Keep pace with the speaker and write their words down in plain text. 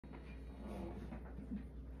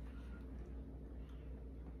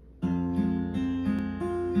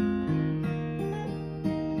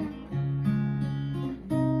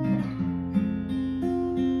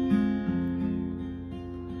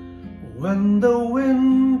When the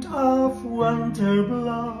wind of winter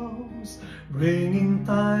blows, bringing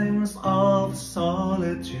times of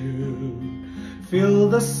solitude, fill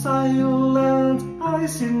the silent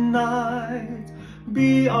icy night,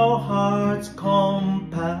 be our heart's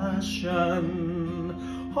compassion.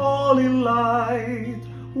 Holy light,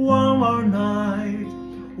 warm our night,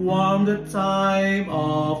 warm the time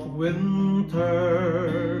of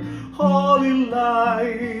winter. Holy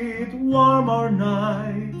light, warm our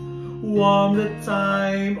night, warm the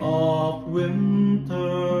time of winter.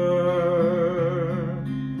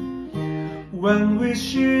 When we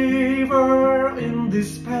shiver in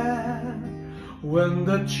despair, when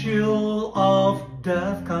the chill of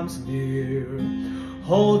death comes near,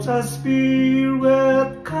 hold our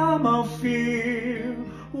spirit, calm our fear,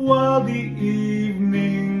 while the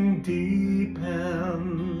evening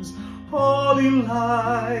deepens. Holy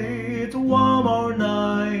light, warm our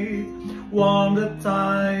night, warm the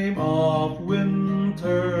time of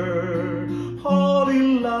winter.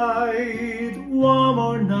 Holy light, warm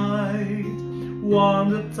our night, warm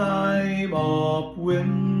the time of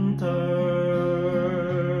winter.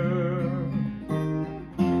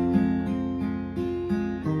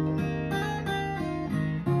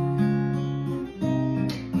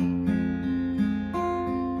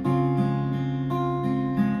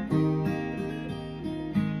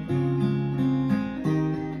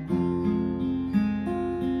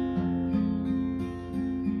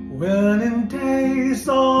 When in days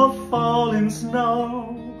of falling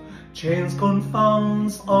snow, change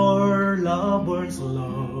confounds our love burns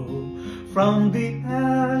low, from the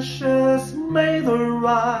ashes may there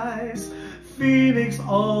rise phoenix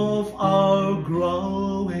of our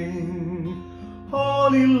growing.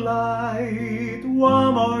 Holy light,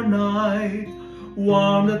 warm our night,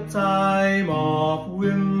 warm the time of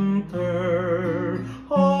winter.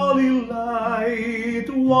 Holy light,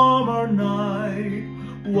 warm our night,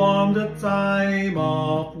 warm the time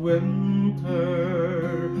of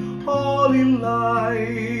winter. Holy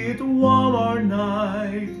light, warm our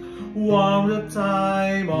night, warm the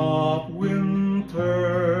time of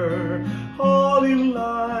winter. Holy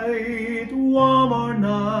light, warm our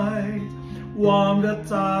night, warm the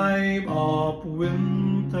time of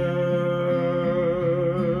winter.